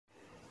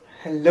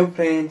Hello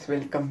friends,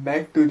 welcome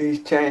back to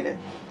this channel.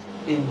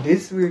 In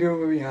this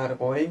video we are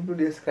going to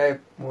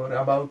describe more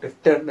about a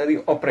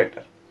ternary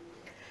operator.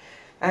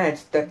 And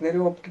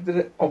ternary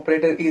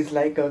operator is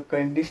like a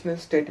conditional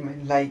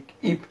statement like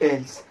if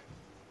else.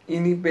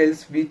 In if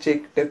else we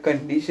check the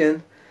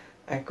condition,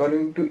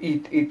 according to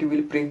it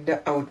will print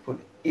the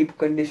output. If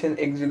condition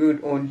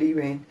execute only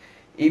when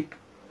if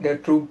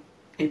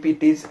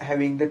it is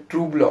having the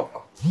true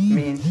block,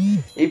 means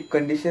if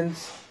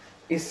conditions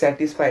is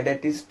satisfied,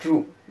 that is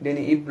true, then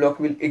if block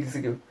will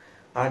execute,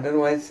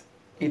 otherwise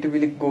it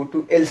will go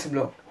to else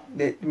block.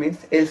 That means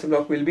else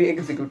block will be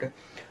executed.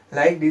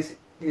 Like this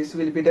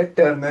will be the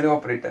ternary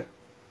operator.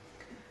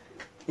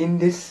 In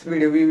this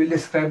video we will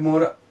describe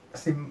more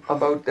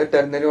about the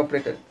ternary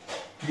operator.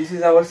 This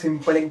is our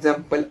simple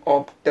example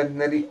of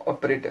ternary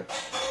operator.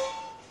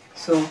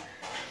 So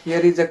here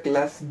is a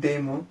class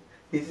demo.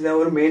 This is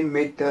our main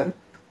method.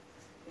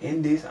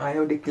 In this I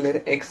have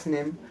declared x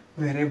name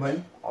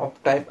variable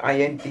of type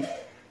int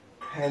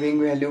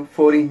having value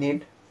 4 in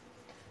it.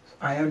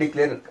 I have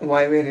declared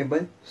y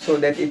variable so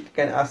that it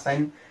can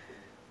assign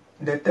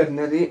the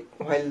ternary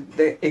while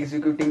the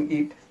executing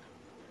it.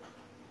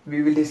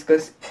 We will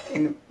discuss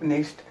in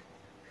next.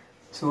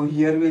 So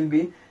here will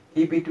be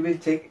if it will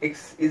check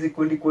x is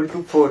equal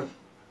to 4,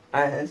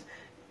 as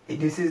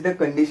this is the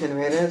condition,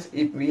 whereas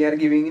if we are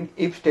giving an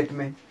if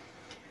statement,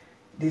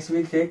 this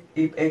will check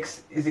if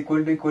x is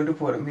equal to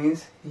 4,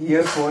 means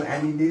here 4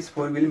 and in this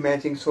 4 will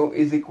matching, so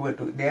is equal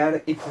to, they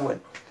are equal.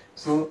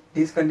 So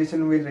this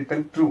condition will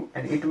return true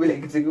and it will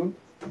execute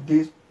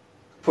this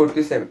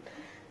 47.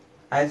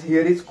 As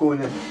here is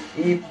colon,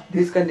 if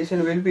this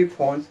condition will be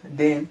false,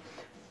 then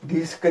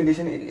this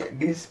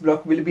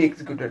block will be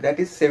executed, that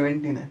is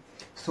 79.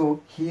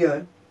 So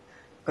here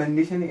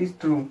condition is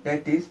true,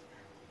 that is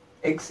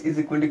x is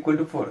equal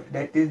to 4,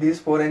 that is this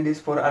 4 and this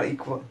 4 are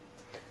equal,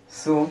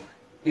 so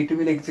it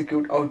will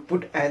execute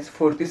output as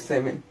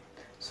 47.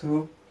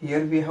 So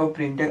here we have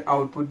printed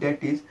output,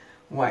 that is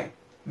y,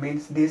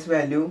 means this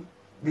value,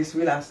 this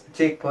will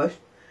check first,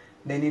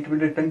 then it will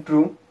return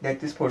true,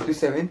 that is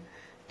 47.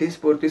 This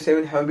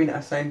 47 have been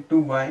assigned to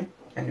y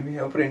and we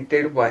have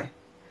printed y.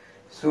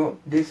 So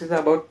this is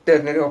about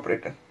ternary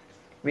operator,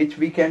 which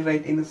we can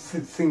write in a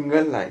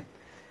single line.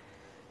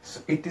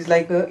 So it is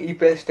like a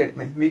if else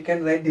statement. We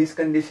can write this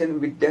condition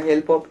with the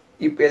help of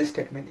if else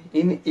statement.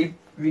 In if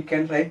we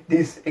can write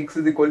this x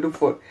is equal to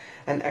 4,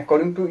 and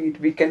according to it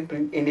we can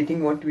print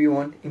anything what we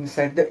want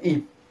inside the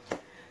if.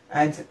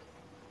 As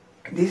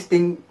this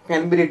thing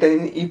can be written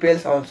in if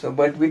else also,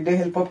 but with the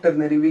help of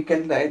ternary we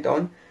can write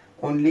on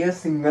only a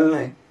single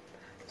line.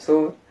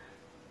 So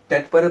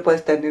that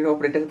purpose ternary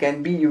operator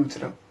can be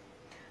used.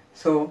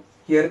 So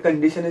here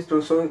condition is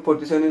true, so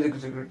 47 is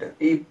executed.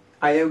 If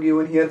I have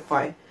given here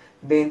 5,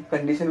 then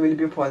condition will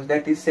be false,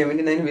 that is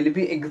 79 will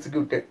be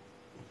executed.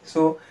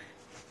 So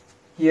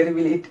here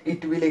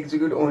it will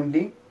execute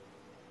only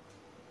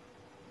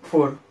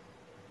 4,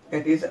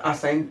 that is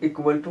assigned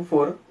equal to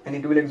 4, and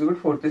it will execute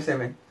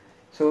 47.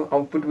 So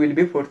output will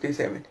be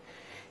 47.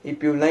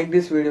 If you like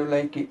this video,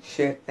 like it,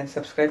 share and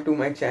subscribe to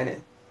my channel,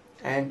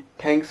 and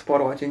thanks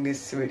for watching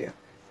this video.